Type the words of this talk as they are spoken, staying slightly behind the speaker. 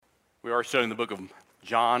We are studying the book of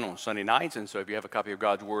John on Sunday nights, and so if you have a copy of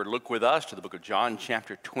God's Word, look with us to the book of John,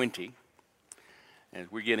 chapter 20,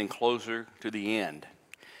 as we're getting closer to the end.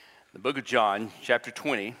 The book of John, chapter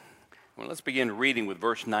 20, well, let's begin reading with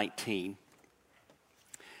verse 19.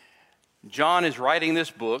 John is writing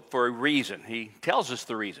this book for a reason. He tells us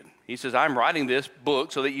the reason. He says, I'm writing this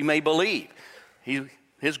book so that you may believe.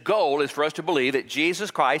 His goal is for us to believe that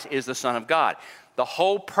Jesus Christ is the Son of God. The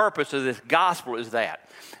whole purpose of this gospel is that.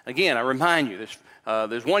 Again, I remind you,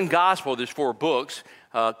 there's one gospel, there's 4 books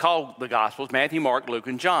called the Gospels, Matthew, Mark, Luke,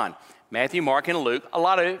 and John. Matthew, Mark, and Luke, a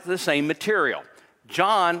lot of it's the same material.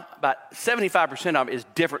 John, about 75% of it is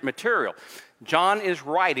different material. John is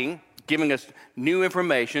writing, giving us new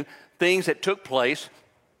information, things that took place,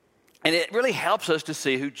 and it really helps us to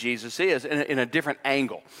see who Jesus is in a different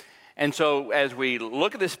angle. And so as we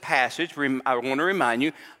look at this passage, I want to remind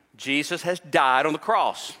you, Jesus has died on the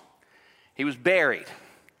cross. He was buried.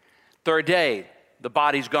 Third day, the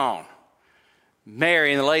body's gone.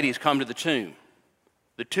 Mary and the ladies come to the tomb.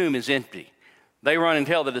 The tomb is empty. They run and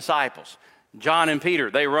tell the disciples. John and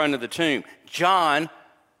Peter, they run to the tomb. John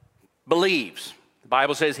believes. The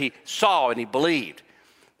Bible says he saw and he believed.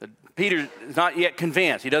 Peter is not yet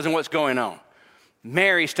convinced. He doesn't know what's going on.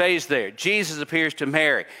 Mary stays there. Jesus appears to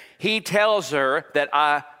Mary. He tells her that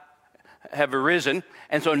I have arisen,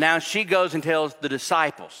 and so now she goes and tells the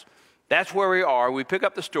disciples. That's where we are. We pick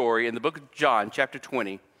up the story in the book of John, chapter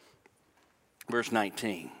 20, verse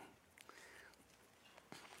 19.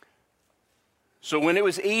 So when it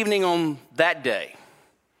was evening on that day,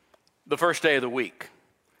 the first day of the week,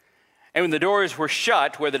 and when the doors were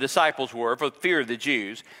shut where the disciples were for fear of the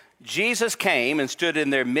Jews, Jesus came and stood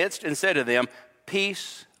in their midst and said to them,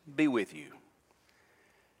 "Peace be with you."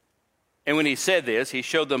 And when he said this, he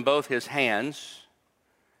showed them both his hands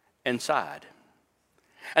and side.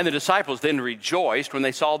 And the disciples then rejoiced when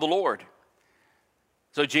they saw the Lord.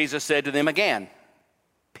 So Jesus said to them again,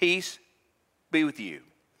 "Peace be with you.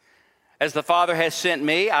 As the Father has sent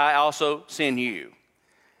me, I also send you."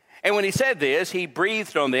 And when he said this, he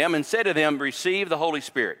breathed on them and said to them, "Receive the Holy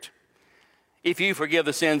Spirit. If you forgive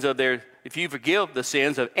the sins of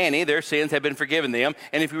any, their sins have been forgiven them.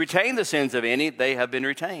 And if you retain the sins of any, they have been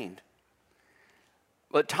retained."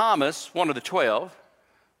 But Thomas, one of the 12,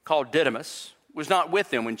 called Didymus, was not with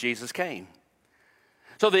them when Jesus came.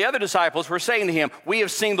 So the other disciples were saying to him, "We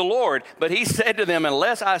have seen the Lord." But he said to them,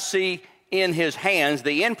 "Unless I see in his hands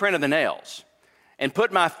the imprint of the nails, and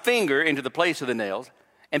put my finger into the place of the nails,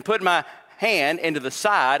 and put my hand into the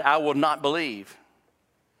side, I will not believe."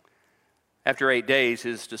 After 8 days,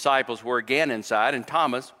 his disciples were again inside, and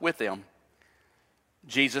Thomas with them.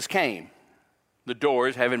 Jesus came, the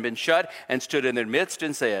doors having been shut, and stood in their midst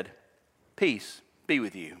and said, "Peace be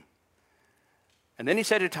with you." And then he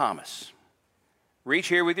said to Thomas, "Reach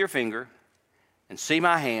here with your finger and see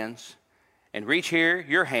my hands, and reach here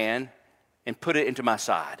your hand and put it into my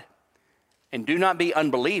side. And do not be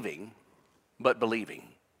unbelieving, but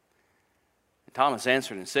believing." And Thomas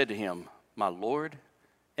answered and said to him, "My Lord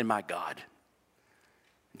and my God."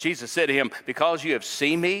 Jesus said to him, "Because you have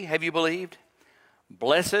seen me, have you believed?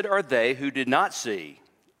 Blessed are they who did not see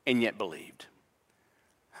and yet believed."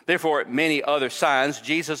 Therefore, many other signs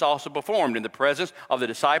Jesus also performed in the presence of the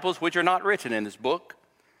disciples, which are not written in this book.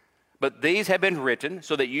 But these have been written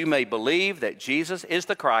so that you may believe that Jesus is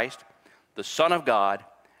the Christ, the Son of God,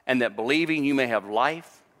 and that believing you may have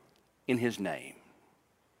life in his name.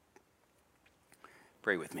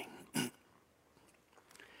 Pray with me.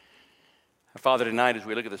 Father, tonight as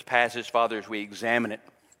we look at this passage, Father, as we examine it,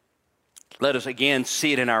 let us again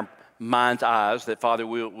see it in our mind's eyes, that, Father,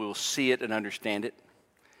 we'll see it and understand it.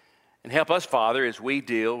 And help us, Father, as we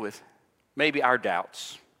deal with maybe our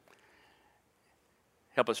doubts.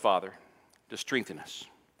 Help us, Father, to strengthen us.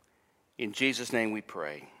 In Jesus' name we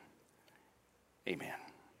pray. Amen.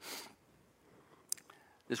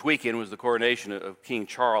 This weekend was the coronation of King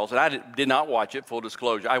Charles, and I did not watch it, full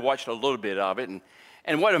disclosure. I watched a little bit of it,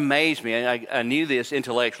 and what amazed me, and I knew this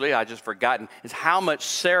intellectually, I just forgotten, is how much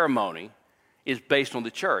ceremony is based on the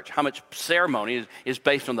church, how much ceremony is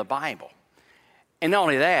based on the Bible. And not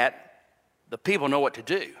only that, the people know what to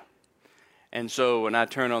do. And so when I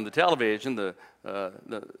turned on the television, the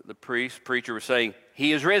preacher was saying,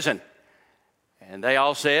 "He is risen." And they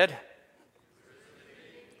all said,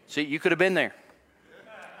 "See, you could have been there.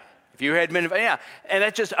 If you had been," yeah. And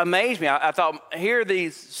that just amazed me. I thought, here are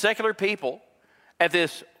these secular people at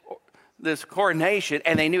this coronation,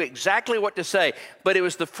 and they knew exactly what to say. But it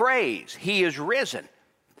was the phrase, "He is risen."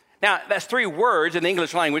 Now, that's 3 words in the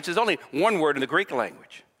English language. There's only 1 word in the Greek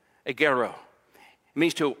language, egero. It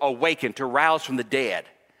means to awaken, to rouse from the dead.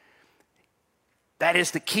 That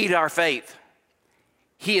is the key to our faith.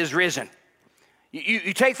 He is risen.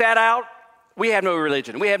 You take that out, we have no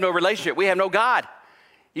religion. We have no relationship. We have no God.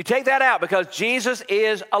 You take that out because Jesus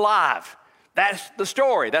is alive. That's the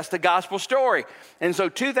story. That's the gospel story. And so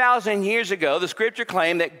 2,000 years ago, the scripture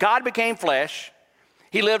claimed that God became flesh.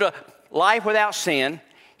 He lived a life without sin.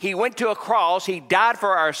 He went to a cross. He died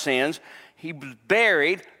for our sins. He was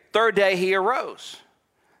buried. Third day, he arose.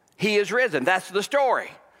 He is risen. That's the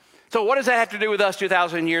story. So what does that have to do with us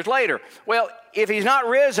 2,000 years later? Well, if he's not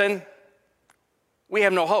risen, we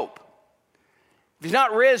have no hope. If he's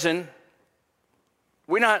not risen,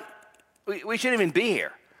 we shouldn't even be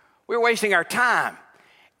here. We're wasting our time.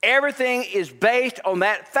 Everything is based on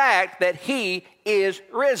that fact that he is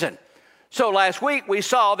risen. So last week we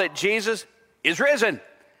saw that Jesus is risen.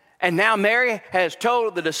 And now Mary has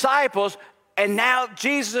told the disciples, and now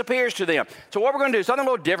Jesus appears to them. So what we're going to do is something a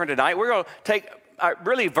little different tonight. We're going to take a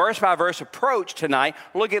really verse-by-verse approach tonight,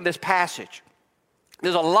 looking at this passage.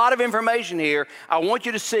 There's a lot of information here. I want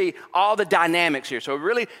you to see all the dynamics here. So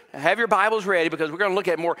really have your Bibles ready because we're going to look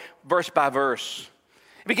at more verse by verse.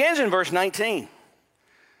 It begins in verse 19.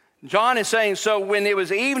 John is saying, so when it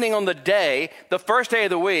was evening on the day, the first day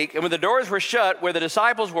of the week, and when the doors were shut where the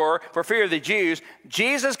disciples were for fear of the Jews,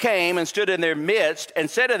 Jesus came and stood in their midst and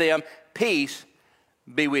said to them, peace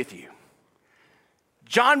be with you.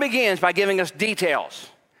 John begins by giving us details.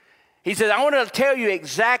 He says, I want to tell you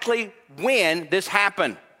exactly when this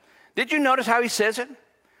happened. Did you notice how he says it?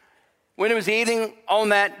 When it was evening on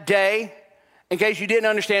that day, in case you didn't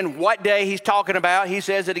understand what day he's talking about, he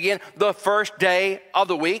says it again, the first day of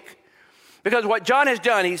the week. Because what John has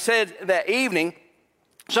done, he said that evening,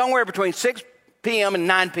 somewhere between 6 p.m. and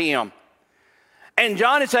 9 p.m. And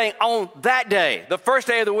John is saying on that day, the first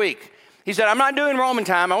day of the week, he said, I'm not doing Roman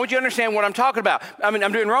time. I want you to understand what I'm talking about.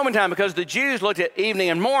 I'm doing Roman time because the Jews looked at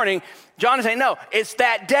evening and morning. John is saying, no, it's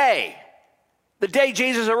that day, the day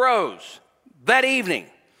Jesus arose, that evening.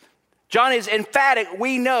 John is emphatic.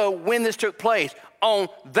 We know when this took place. On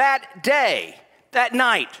that day, that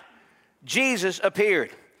night, Jesus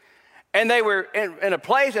appeared. And they were in a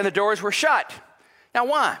place and the doors were shut. Now,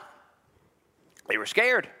 why? They were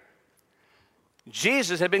scared.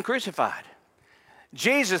 Jesus had been crucified.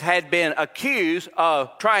 Jesus had been accused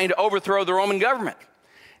of trying to overthrow the Roman government.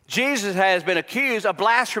 Jesus has been accused of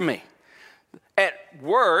blasphemy. At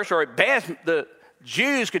worst, or at best, the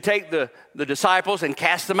Jews could take the disciples and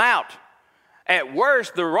cast them out. At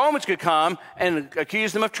worst, the Romans could come and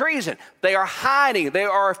accuse them of treason. They are hiding. They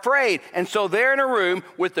are afraid. And so they're in a room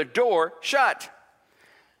with the door shut.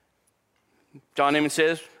 John even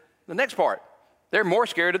says the next part. They're more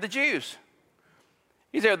scared of the Jews.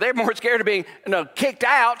 He said they're more scared of being kicked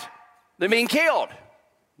out than being killed.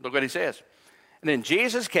 Look what he says. And then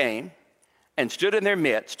Jesus came and stood in their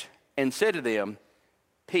midst and said to them,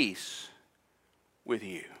 peace with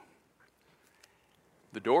you.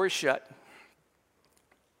 The door is shut.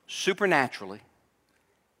 Supernaturally,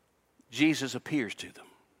 Jesus appears to them.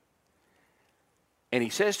 And he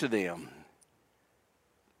says to them,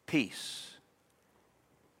 peace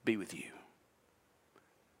be with you.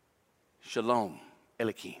 Shalom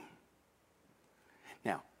Elohim.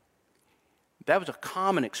 Now, that was a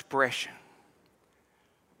common expression,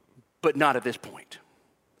 but not at this point.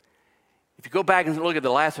 If you go back and look at the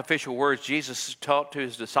last official words Jesus taught to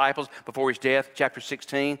his disciples before his death, chapter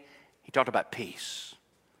 16, he talked about peace.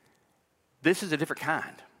 This is a different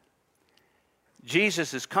kind.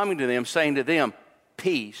 Jesus is coming to them, saying to them,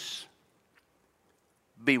 peace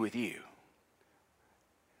be with you.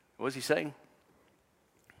 What is he saying?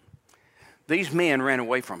 These men ran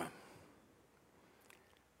away from him.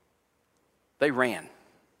 They ran.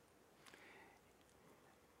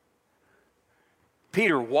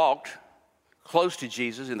 Peter walked close to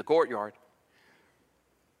Jesus in the courtyard,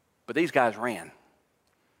 but these guys ran.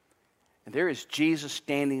 And there is Jesus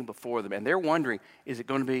standing before them, and they're wondering, is it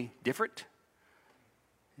going to be different?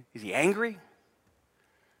 Is he angry?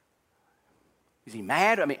 Is he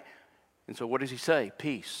mad? And so what does he say?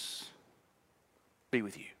 Peace be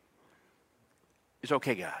with you. It's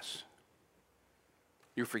okay, guys.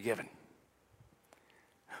 You're forgiven.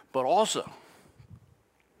 But also,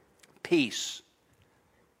 peace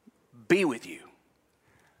be with you.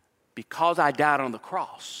 Because I died on the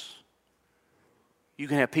cross, you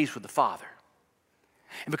can have peace with the Father.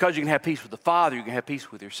 And because you can have peace with the Father, you can have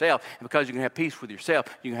peace with yourself. And because you can have peace with yourself,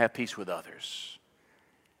 you can have peace with others.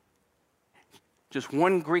 Just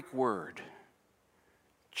one Greek word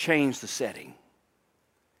changed the setting.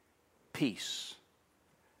 Peace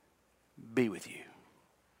be with you.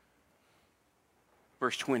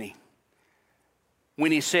 Verse 20.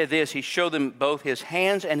 When he said this, he showed them both his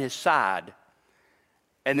hands and his side.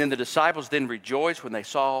 And then the disciples then rejoiced when they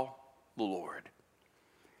saw the Lord.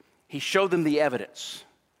 He showed them the evidence.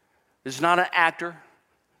 This is not an actor.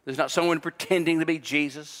 This is not someone pretending to be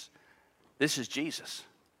Jesus. This is Jesus.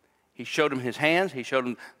 He showed them his hands. He showed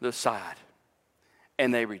them the side.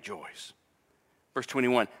 And they rejoiced. Verse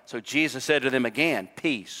 21, so Jesus said to them again,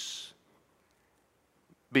 peace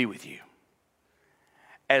be with you.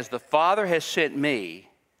 As the Father has sent me,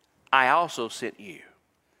 I also sent you.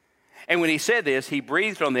 And when he said this, he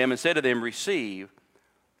breathed on them and said to them, receive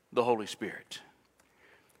the Holy Spirit.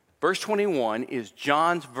 Verse 21 is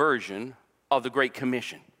John's version of the Great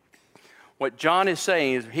Commission. What John is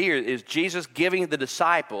saying is here is Jesus giving the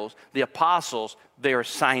disciples, the apostles, their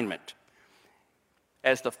assignment.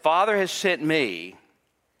 As the Father has sent me,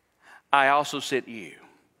 I also sent you.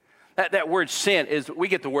 That word sent is, we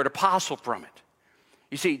get the word apostle from it.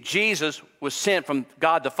 You see, Jesus was sent from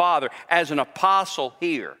God the Father as an apostle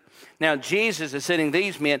here. Now, Jesus is sending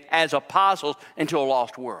these men as apostles into a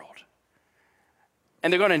lost world.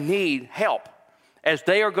 And they're going to need help as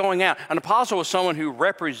they are going out. An apostle was someone who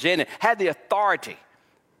represented, had the authority.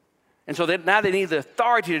 And so now they need the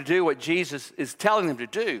authority to do what Jesus is telling them to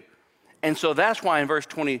do. And so that's why in verse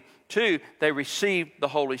 22, they received the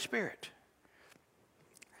Holy Spirit.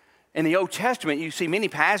 In the Old Testament, you see many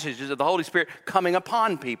passages of the Holy Spirit coming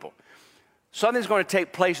upon people. Something's going to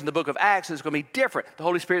take place in the book of Acts that's going to be different. The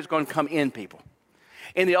Holy Spirit's going to come in people.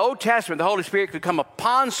 In the Old Testament, the Holy Spirit could come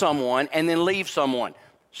upon someone and then leave someone.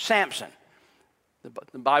 Samson.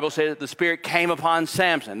 The Bible says the Spirit came upon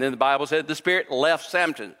Samson. Then the Bible said the Spirit left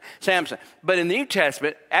Samson. But in the New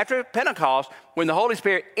Testament, after Pentecost, when the Holy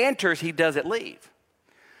Spirit enters, he doesn't leave.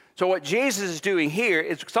 So what Jesus is doing here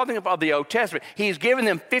is something of the Old Testament. He's given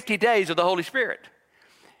them 50 days of the Holy Spirit.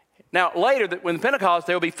 Now, later, when Pentecost,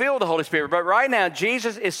 they will be filled with the Holy Spirit. But right now,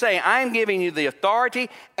 Jesus is saying, I'm giving you the authority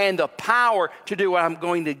and the power to do what I'm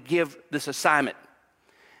going to give this assignment.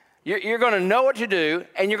 You're going to know what to do,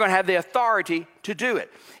 and you're going to have the authority to do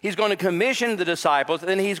it. He's going to commission the disciples, and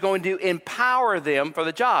then he's going to empower them for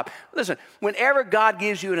the job. Listen, whenever God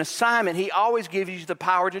gives you an assignment, he always gives you the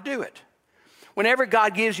power to do it. Whenever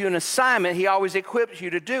God gives you an assignment, he always equips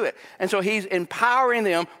you to do it. And so he's empowering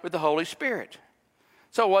them with the Holy Spirit.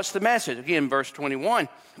 So what's the message? Again, verse 21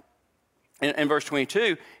 and verse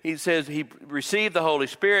 22, he says he received the Holy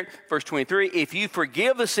Spirit. Verse 23, if you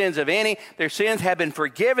forgive the sins of any, their sins have been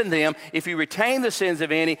forgiven them. If you retain the sins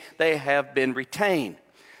of any, they have been retained.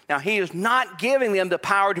 Now, he is not giving them the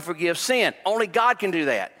power to forgive sin. Only God can do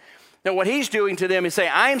that. Now, what he's doing to them is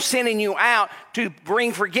saying, I'm sending you out to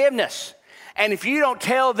bring forgiveness. And if you don't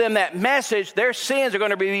tell them that message, their sins are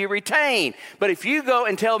going to be retained. But if you go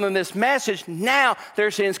and tell them this message, now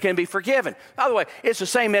their sins can be forgiven. By the way, it's the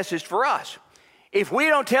same message for us. If we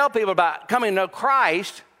don't tell people about coming to know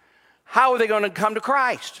Christ, how are they going to come to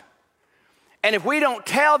Christ? And if we don't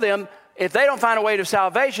tell them, if they don't find a way to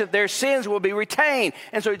salvation, their sins will be retained.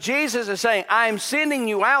 And so Jesus is saying, I'm sending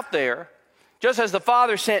you out there. Just as the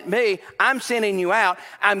Father sent me, I'm sending you out.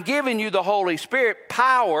 I'm giving you the Holy Spirit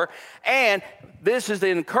power. And this is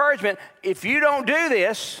the encouragement. If you don't do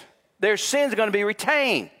this, their sins are going to be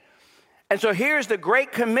retained. And so here's the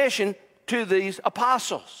Great Commission to these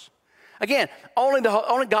apostles. Again, only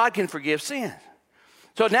God can forgive sins.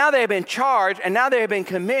 So now they have been charged and now they have been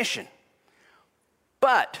commissioned.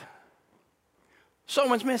 But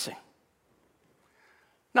someone's missing.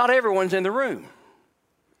 Not everyone's in the room.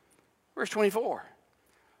 Verse 24,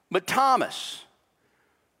 but Thomas,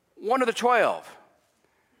 one of the 12,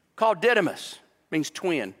 called Didymus, means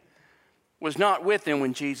twin, was not with them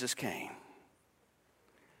when Jesus came.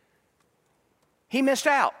 He missed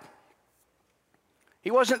out.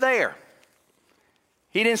 He wasn't there.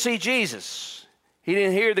 He didn't see Jesus. He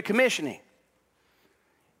didn't hear the commissioning.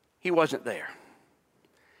 He wasn't there.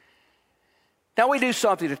 Now we do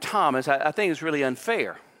something to Thomas I think is really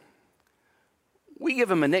unfair. We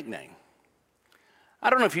give him a nickname. I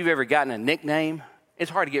don't know if you've ever gotten a nickname. It's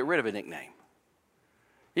hard to get rid of a nickname.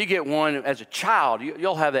 You get one as a child,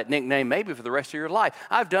 you'll have that nickname maybe for the rest of your life.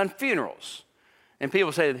 I've done funerals, and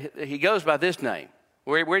people say, he goes by this name.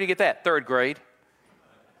 Where do you get that? Third grade.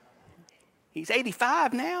 He's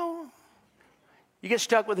 85 now. You get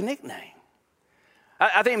stuck with a nickname.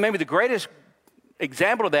 I think maybe the greatest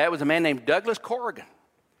example of that was a man named Douglas Corrigan.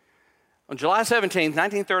 On July 17,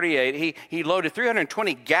 1938, he loaded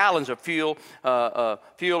 320 gallons of fuel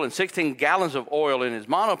and 16 gallons of oil in his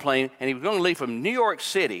monoplane, and he was going to leave from New York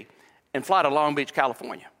City and fly to Long Beach,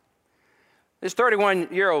 California. This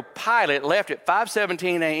 31-year-old pilot left at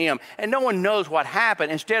 5:17 a.m., and no one knows what happened.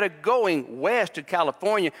 Instead of going west to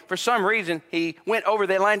California, for some reason, he went over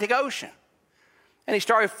the Atlantic Ocean. And he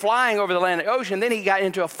started flying over the Atlantic Ocean. Then he got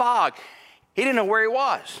into a fog. He didn't know where he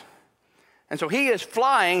was. And so he is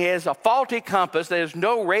flying. He has a faulty compass. There's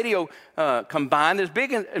no radio combined. There's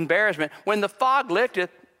big embarrassment. When the fog lifted,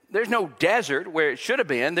 there's no desert where it should have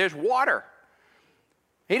been. There's water.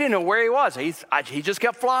 He didn't know where he was. He just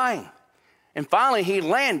kept flying. And finally, he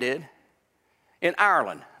landed in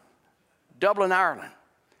Ireland, Dublin, Ireland.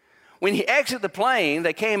 When he exited the plane,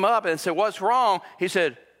 they came up and said, "What's wrong?" He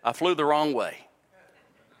said, "I flew the wrong way."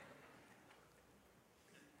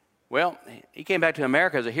 Well, he came back to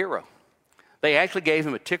America as a hero. They actually gave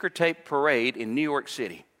him a ticker tape parade in New York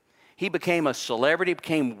City. He became a celebrity,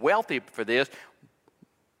 became wealthy for this,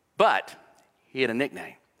 but he had a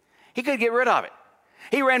nickname. He couldn't get rid of it.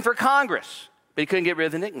 He ran for Congress, but he couldn't get rid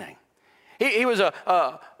of the nickname. He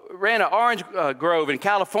ran an orange grove in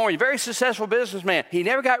California, very successful businessman. He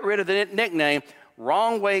never got rid of the nickname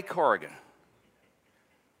Wrong Way Corrigan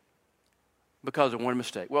because of one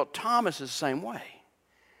mistake. Well, Thomas is the same way.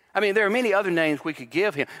 I mean, there are many other names we could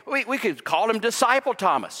give him. We could call him Disciple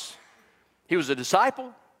Thomas. He was a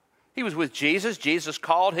disciple. He was with Jesus. Jesus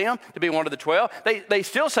called him to be one of the 12. They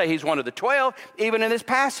still say he's one of the 12, even in this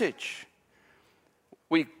passage.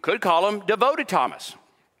 We could call him Devoted Thomas.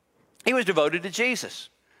 He was devoted to Jesus.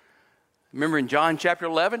 Remember in John chapter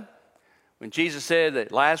 11, when Jesus said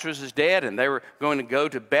that Lazarus is dead and they were going to go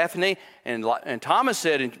to Bethany, and Thomas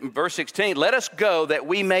said in verse 16, "Let us go that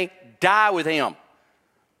we may die with him."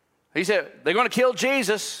 He said, they're going to kill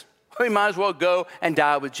Jesus. We might as well go and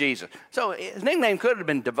die with Jesus. So his nickname could have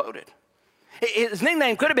been Devoted. His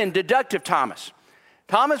nickname could have been Deductive Thomas.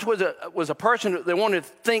 Thomas was a person that wanted to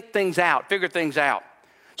think things out, figure things out.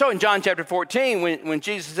 So in John chapter 14, when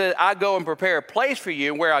Jesus said, "I go and prepare a place for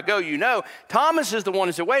you, and where I go, you know," Thomas is the one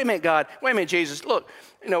who said, "Wait a minute, God. Wait a minute, Jesus. Look,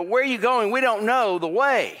 where are you going? We don't know the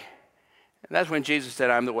way." And that's when Jesus said,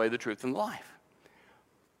 "I'm the way, the truth, and the life."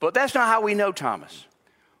 But that's not how we know Thomas.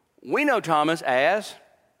 We know Thomas as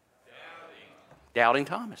Doubting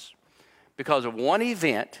Thomas because of one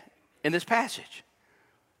event in this passage.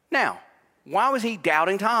 Now, why was he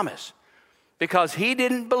doubting Thomas? Because he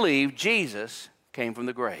didn't believe Jesus came from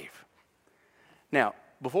the grave. Now,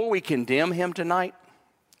 before we condemn him tonight,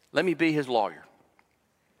 let me be his lawyer.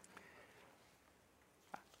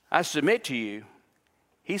 I submit to you,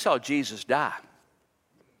 he saw Jesus die.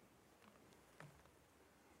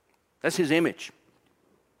 That's his image.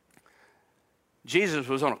 Jesus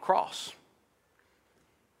was on a cross,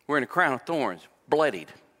 wearing a crown of thorns,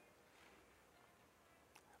 bloodied,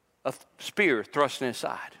 a spear thrust in his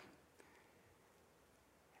side.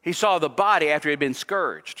 He saw the body after he had been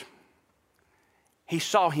scourged. He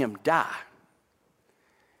saw him die.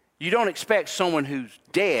 You don't expect someone who's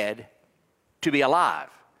dead to be alive.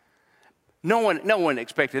 No one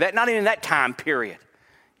expected that, not even that time period.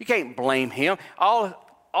 You can't blame him.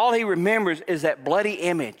 All he remembers is that bloody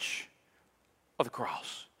image of the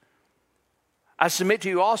cross. I submit to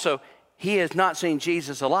you also, he has not seen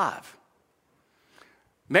Jesus alive.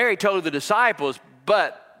 Mary told the disciples,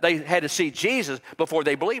 but they had to see Jesus before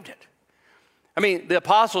they believed it. I mean, the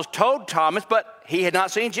apostles told Thomas, but he had not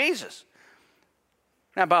seen Jesus.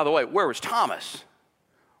 Now, by the way, where was Thomas?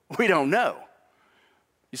 We don't know.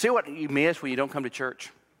 You see what you miss when you don't come to church?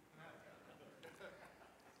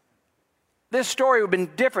 This story would have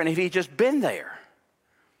been different if he'd just been there.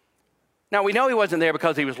 Now, we know he wasn't there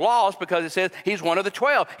because he was lost, because it says he's one of the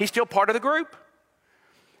 12. He's still part of the group.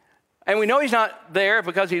 And we know he's not there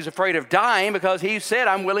because he's afraid of dying, because he said,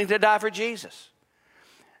 "I'm willing to die for Jesus."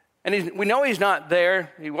 And we know he's not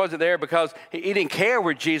there. He wasn't there because he didn't care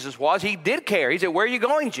where Jesus was. He did care. He said, "Where are you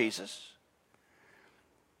going, Jesus?"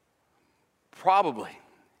 Probably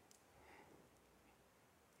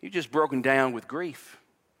you've just broken down with grief.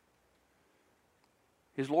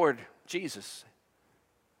 His Lord Jesus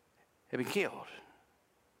had been killed.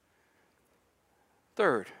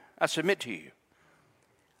 Third, I submit to you,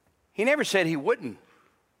 he never said he wouldn't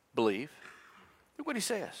believe. Look what he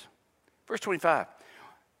says. Verse 25.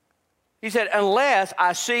 He said, "Unless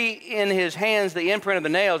I see in his hands the imprint of the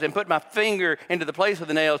nails, and put my finger into the place of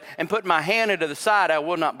the nails, and put my hand into the side, I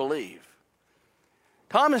will not believe."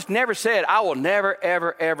 Thomas never said, "I will never,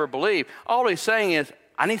 ever, ever believe." All he's saying is,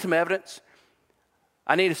 I need some evidence.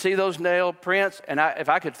 I need to see those nail prints, and if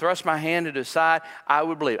I could thrust my hand into the side, I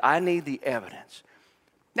would believe. I need the evidence.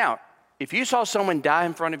 Now, if you saw someone die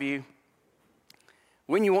in front of you,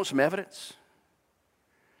 wouldn't you want some evidence?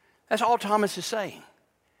 That's all Thomas is saying.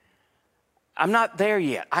 I'm not there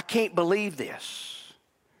yet. I can't believe this.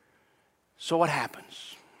 So what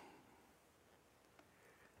happens?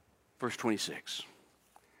 Verse 26.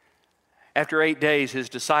 After 8 days, his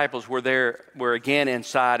disciples were again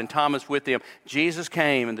inside, and Thomas with them. Jesus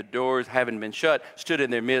came, and the doors, having been shut, stood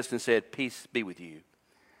in their midst and said, "Peace be with you."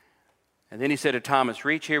 And then he said to Thomas,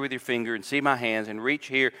 "Reach here with your finger and see my hands, and reach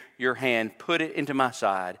here your hand, put it into my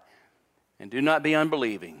side, and do not be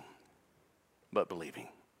unbelieving, but believing."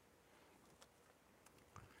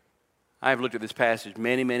 I have looked at this passage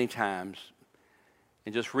many, many times,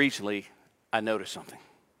 and just recently I noticed something.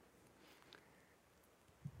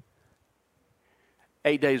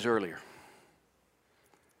 8 days earlier,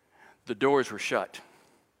 the doors were shut,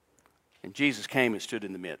 and Jesus came and stood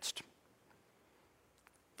in the midst.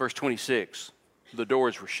 Verse 26, the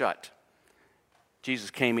doors were shut. Jesus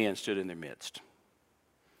came in and stood in their midst.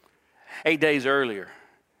 8 days earlier,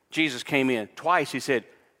 Jesus came in. Twice he said,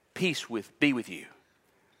 "Peace be with you."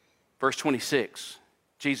 Verse 26,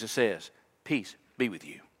 Jesus says, "Peace be with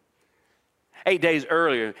you." 8 days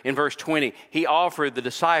earlier, in verse 20, he offered the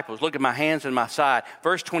disciples, "Look at my hands and my side."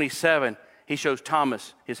 Verse 27, he shows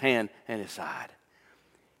Thomas his hand and his side.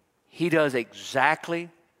 He does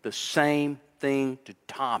exactly the same thing to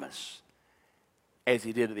Thomas as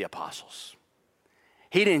he did to the apostles.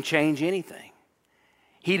 He didn't change anything.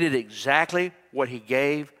 He did exactly what he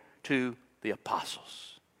gave to the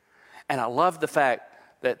apostles. And I love the fact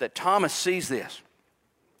that Thomas sees this.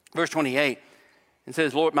 Verse 28, and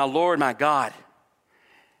says, Lord, my God."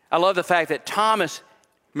 I love the fact that Thomas,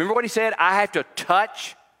 remember what he said? I have to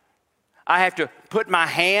touch. I have to put my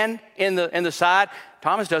hand in the side.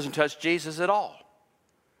 Thomas doesn't touch Jesus at all.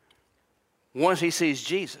 Once he sees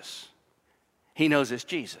Jesus, he knows it's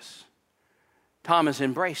Jesus. Thomas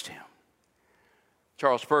embraced him.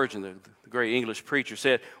 Charles Spurgeon, the great English preacher,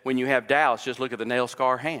 said, when you have doubts, just look at the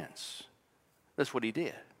nail-scar hands. That's what he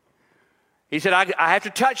did. He said, I have to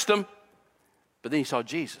touch them. But then he saw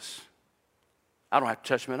Jesus. I don't have to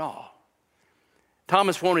touch him at all.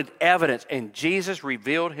 Thomas wanted evidence, and Jesus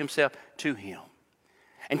revealed himself to him.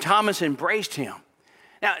 And Thomas embraced him.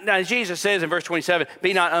 Now Jesus says in verse 27,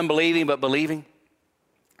 "Be not unbelieving, but believing."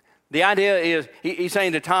 The idea is, he's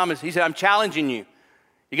saying to Thomas, he said, I'm challenging you.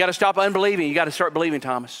 You got to stop unbelieving. You got to start believing,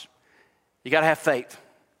 Thomas. You got to have faith.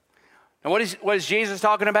 And what is Jesus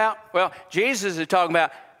talking about? Well, Jesus is talking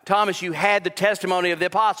about, Thomas, you had the testimony of the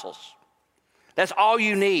apostles. That's all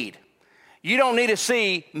you need. You don't need to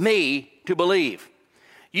see me to believe.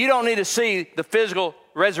 You don't need to see the physical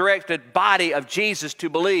resurrected body of Jesus to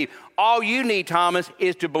believe. All you need, Thomas,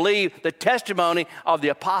 is to believe the testimony of the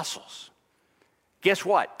apostles. Guess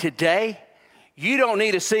what? Today, you don't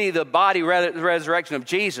need to see the body resurrection of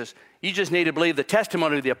Jesus. You just need to believe the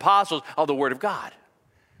testimony of the apostles of the Word of God.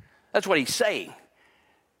 That's what he's saying.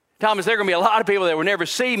 Thomas, there are going to be a lot of people that will never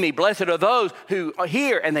see me. Blessed are those who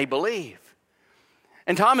hear and they believe.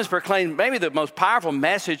 And Thomas proclaimed maybe the most powerful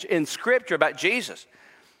message in Scripture about Jesus.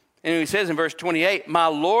 And he says in verse 28, "My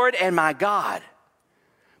Lord and my God."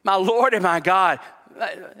 My Lord and my God.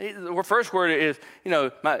 The first word is,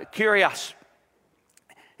 Kyrios.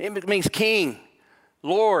 It means king,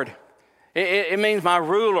 Lord. It means my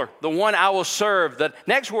ruler, the one I will serve. The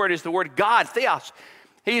next word is the word God, theos.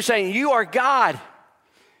 He's saying, you are God.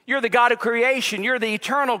 You're the God of creation. You're the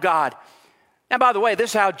eternal God. Now, by the way,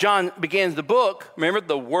 this is how John begins the book. Remember,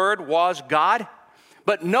 the Word was God.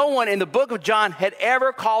 But no one in the book of John had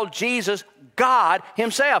ever called Jesus God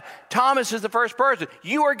himself. Thomas is the first person.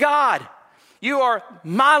 You are God. You are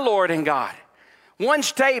my Lord and God. One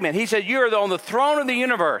statement, he said, you are on the throne of the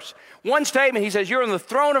universe. One statement, he says, you're on the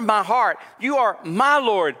throne of my heart. You are my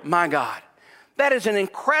Lord, my God. That is an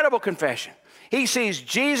incredible confession. He sees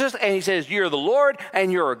Jesus and he says, you're the Lord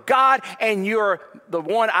and you're God and you're the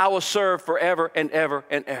one I will serve forever and ever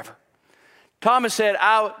and ever. Thomas said,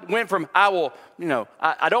 I went from I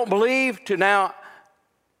don't believe to now,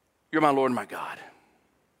 you're my Lord and my God.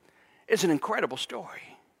 It's an incredible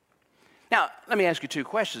story. Now, let me ask you two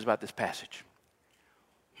questions about this passage.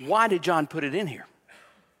 Why did John put it in here?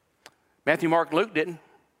 Matthew, Mark, Luke didn't.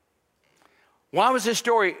 Why was this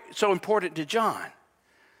story so important to John?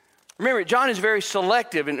 Remember, John is very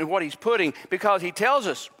selective in what he's putting because he tells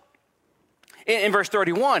us in verse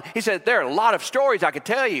 31, he said, there are a lot of stories I could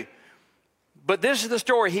tell you, but this is the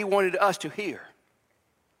story he wanted us to hear.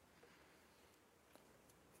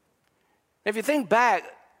 If you think back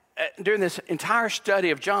during this entire study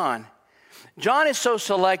of John, John is so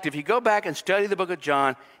selective. You go back and study the book of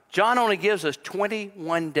John, John only gives us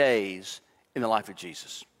 21 days in the life of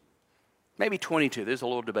Jesus. Maybe 22. There's a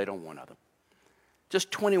little debate on one of them.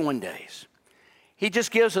 Just 21 days. He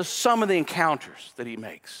just gives us some of the encounters that he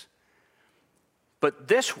makes. But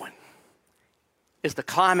this one is the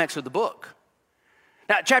climax of the book.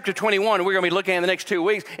 Now, chapter 21, we're going to be looking at in the next 2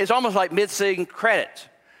 weeks, it's almost like mid-scene credits.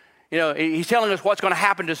 You know, he's telling us what's going to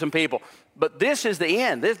happen to some people. But this is the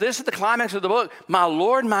end. This is the climax of the book. My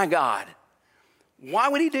Lord, my God. Why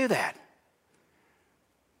would he do that?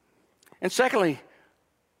 And secondly,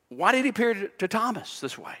 why did he appear to Thomas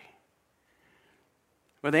this way?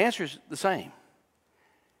 Well, the answer is the same.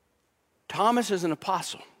 Thomas is an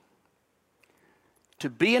apostle. To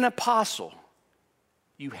be an apostle,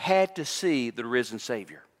 you had to see the risen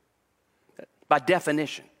Savior. By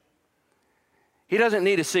definition. He doesn't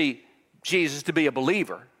need to see Jesus to be a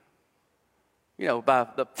believer. You know, by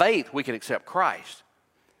the faith we can accept Christ.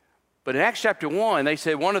 But in Acts chapter 1, they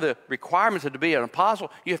said one of the requirements of to be an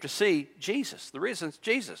apostle, you have to see Jesus, the risen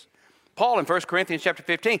Jesus. Paul in 1 Corinthians chapter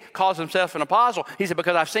 15 calls himself an apostle. He said,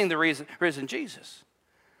 because I've seen the risen Jesus.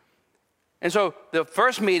 And so the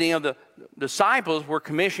first meeting of the disciples were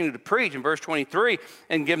commissioned to preach in verse 23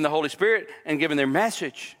 and given the Holy Spirit and given their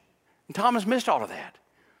message. And Thomas missed all of that.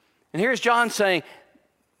 And here's John saying,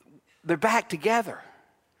 they're back together.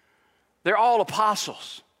 They're all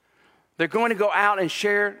apostles. They're going to go out and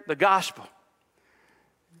share the gospel.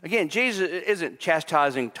 Again, Jesus isn't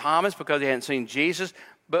chastising Thomas because he hadn't seen Jesus,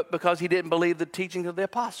 but because he didn't believe the teaching of the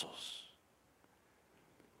apostles.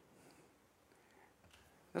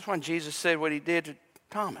 That's why Jesus said what he did to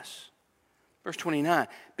Thomas. Verse 29,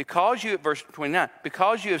 verse 29,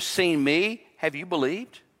 because you have seen me, have you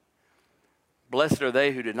believed? Blessed are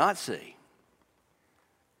they who did not see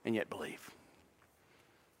and yet believe.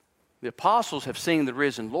 The apostles have seen the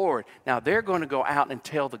risen Lord. Now they're going to go out and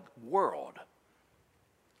tell the world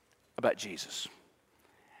about Jesus.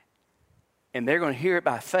 And they're going to hear it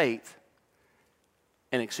by faith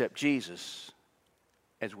and accept Jesus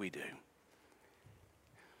as we do.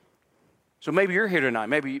 So maybe you're here tonight.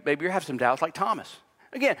 Maybe you have some doubts like Thomas.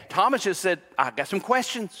 Again, Thomas just said, I got some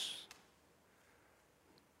questions.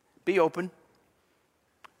 Be open.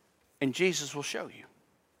 And Jesus will show you.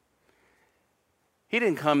 He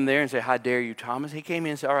didn't come there and say, how dare you, Thomas? He came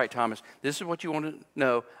in and said, all right, Thomas, this is what you want to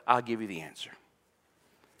know. I'll give you the answer.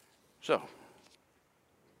 So,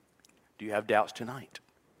 do you have doubts tonight?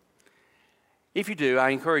 If you do, I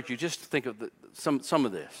encourage you just to think of some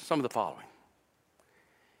of the following.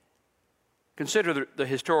 Consider the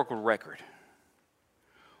historical record.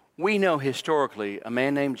 We know historically a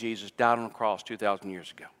man named Jesus died on a cross 2,000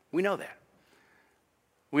 years ago. We know that.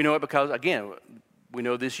 We know it because, again, we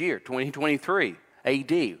know this year, 2023,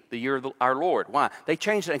 A.D., the year of our Lord. Why? They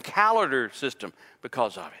changed the calendar system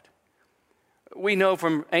because of it. We know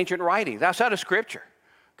from ancient writings, outside of Scripture,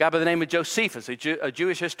 a guy by the name of Josephus, a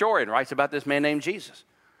Jewish historian, writes about this man named Jesus,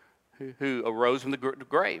 who arose from the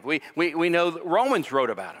grave. We know that Romans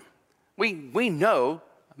wrote about him. We know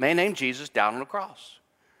a man named Jesus died on a cross.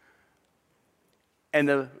 And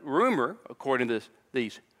the rumor, according to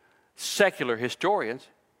these secular historians,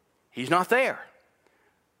 he's not there.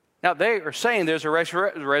 Now, they are saying there's a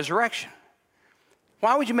resurrection.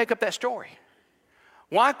 Why would you make up that story?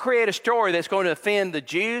 Why create a story that's going to offend the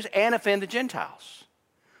Jews and offend the Gentiles?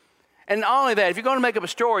 And not only that, if you're going to make up a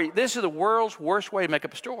story, this is the world's worst way to make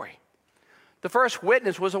up a story. The first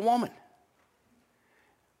witness was a woman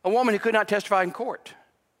who could not testify in court.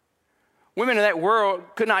 Women in that world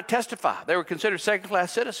could not testify. They were considered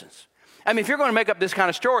second-class citizens. I mean, if you're going to make up this kind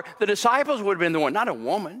of story, the disciples would have been the one, not a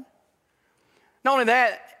woman. Not only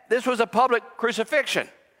that, this was a public crucifixion.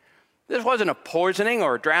 This wasn't a poisoning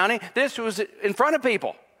or a drowning. This was in front of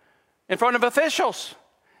people, in front of officials.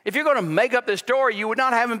 If you're going to make up this story, you would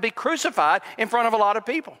not have him be crucified in front of a lot of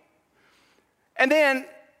people. And then,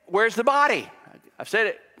 where's the body? I've said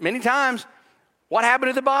it many times. What happened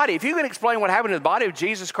to the body? If you can explain what happened to the body of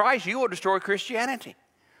Jesus Christ, you will destroy Christianity.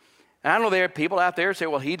 And I know there are people out there who say,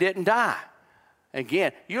 well, he didn't die.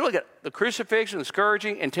 Again, you look at the crucifixion, the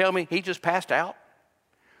scourging, and tell me he just passed out.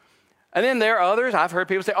 And then there are others, I've heard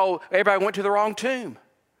people say, oh, everybody went to the wrong tomb.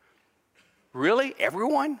 Really?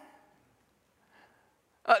 Everyone?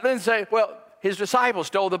 Then say, well, his disciples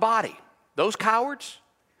stole the body. Those cowards?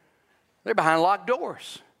 They're behind locked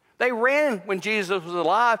doors. They ran when Jesus was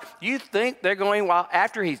alive. You think they're going, while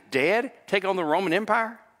after he's dead, take on the Roman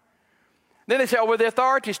Empire? Then they say, oh, well, the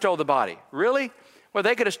authorities stole the body. Really? Well,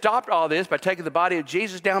 they could have stopped all this by taking the body of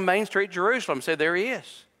Jesus down Main Street, Jerusalem, and said, there he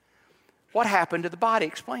is. What happened to the body?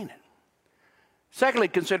 Explain it. Secondly,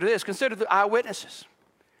 consider this. Consider the eyewitnesses.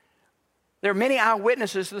 There are many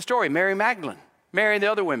eyewitnesses to the story. Mary Magdalene, Mary and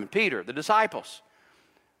the other women, Peter, the disciples,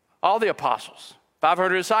 all the apostles,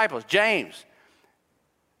 500 disciples, James,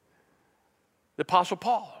 the Apostle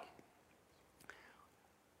Paul.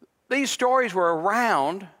 These stories were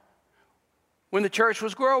around when the church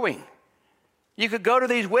was growing. You could go to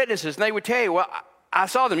these witnesses and they would tell you, well, I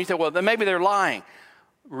saw them. You said, well, then maybe they're lying.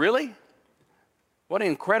 Really? What an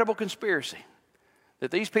incredible conspiracy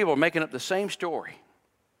that these people are making up the same story.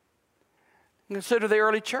 Consider the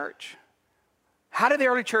early church. How did the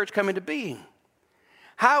early church come into being?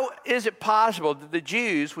 How is it possible that the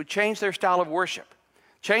Jews would change their style of worship,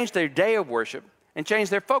 change their day of worship, and change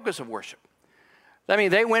their focus of worship? I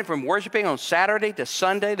mean, they went from worshiping on Saturday to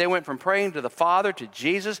Sunday. They went from praying to the Father to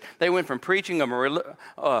Jesus. They went from preaching the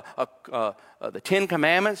 10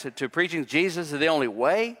 Commandments to preaching Jesus is the only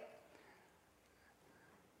way.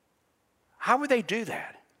 How would they do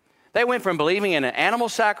that? They went from believing in an animal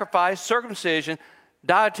sacrifice, circumcision,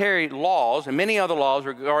 dietary laws, and many other laws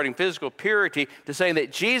regarding physical purity to saying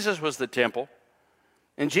that Jesus was the temple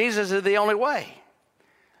and Jesus is the only way.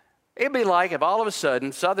 It'd be like if all of a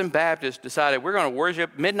sudden Southern Baptists decided we're going to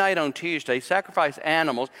worship midnight on Tuesday, sacrifice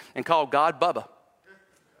animals, and call God Bubba.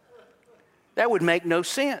 That would make no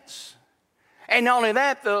sense. And not only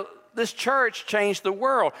that, this church changed the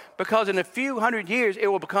world because in a few hundred years it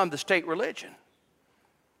will become the state religion.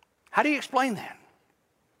 How do you explain that?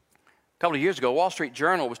 A couple of years ago, Wall Street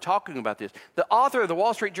Journal was talking about this. The author of the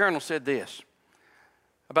Wall Street Journal said this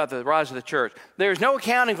about the rise of the church. There's no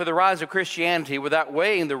accounting for the rise of Christianity without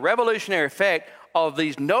weighing the revolutionary effect of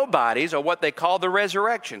these nobodies, or what they call the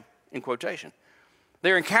resurrection, in quotation.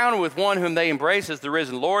 Their encounter with one whom they embrace as the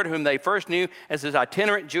risen Lord, whom they first knew as this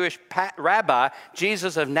itinerant Jewish rabbi,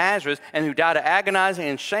 Jesus of Nazareth, and who died an agonizing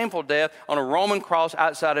and shameful death on a Roman cross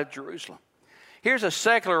outside of Jerusalem. Here's a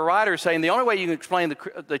secular writer saying the only way you can explain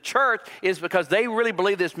the church is because they really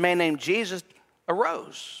believe this man named Jesus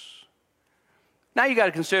arose. Now you got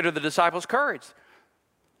to consider the disciples' courage.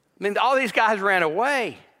 I mean, all these guys ran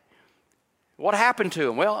away. What happened to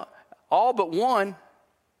them? Well, all but one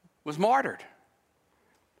was martyred.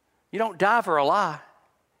 You don't die for a lie.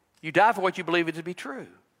 You die for what you believe it to be true.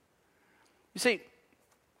 You see,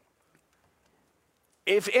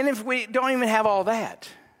 if we don't even have all that,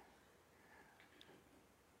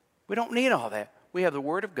 we don't need all that. We have the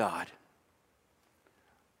Word of God,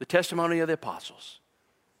 the testimony of the apostles,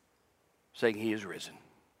 saying He is risen.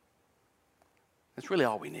 That's really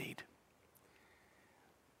all we need.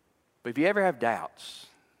 But if you ever have doubts,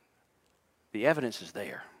 the evidence is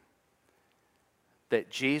there that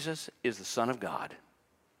Jesus is the Son of God.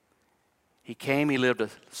 He came, He lived a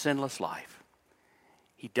sinless life.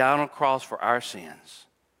 He died on a cross for our sins.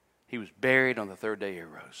 He was buried, on the third day He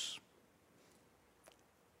arose.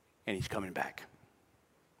 And He's coming back.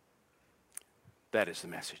 That is the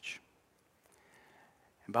message.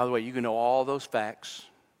 And by the way, you can know all those facts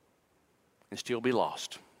and still be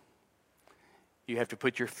lost. You have to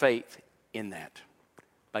put your faith in that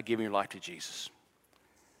by giving your life to Jesus.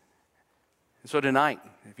 And so tonight,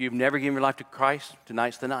 if you've never given your life to Christ,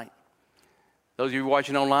 tonight's the night. Those of you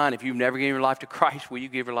watching online, if you've never given your life to Christ, will you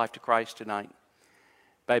give your life to Christ tonight?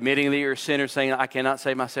 By admitting that you're a sinner, saying, I cannot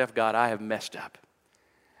save myself, God, I have messed up.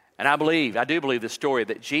 And I do believe this story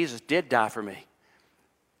that Jesus did die for me,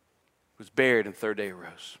 was buried, and the third day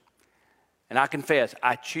arose. And I confess,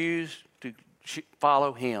 I choose to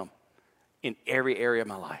follow Him in every area of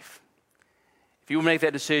my life. If you will make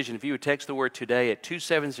that decision, if you would text the word today at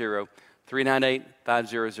 270-398-5005.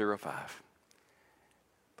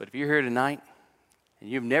 But if you're here tonight and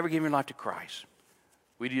you've never given your life to Christ,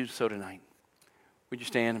 we do so tonight. Would you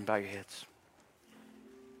stand and bow your heads?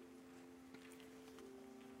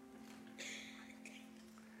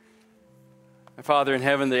 Our Father in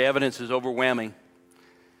heaven, the evidence is overwhelming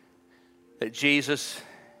that Jesus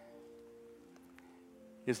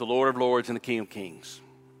is the Lord of Lords and the King of Kings.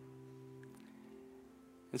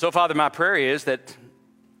 And so, Father, my prayer is that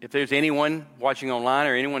if there's anyone watching online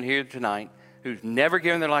or anyone here tonight who's never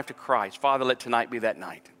given their life to Christ, Father, let tonight be that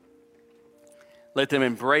night. Let them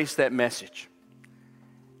embrace that message.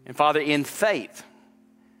 And Father, in faith,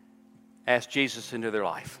 ask Jesus into their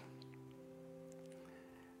life.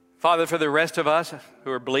 Father, for the rest of us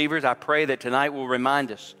who are believers, I pray that tonight will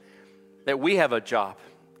remind us that we have a job,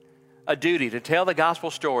 a duty to tell the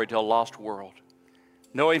gospel story to a lost world,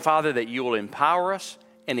 knowing, Father, that you will empower us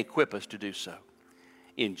and equip us to do so.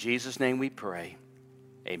 In Jesus' name we pray,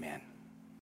 amen.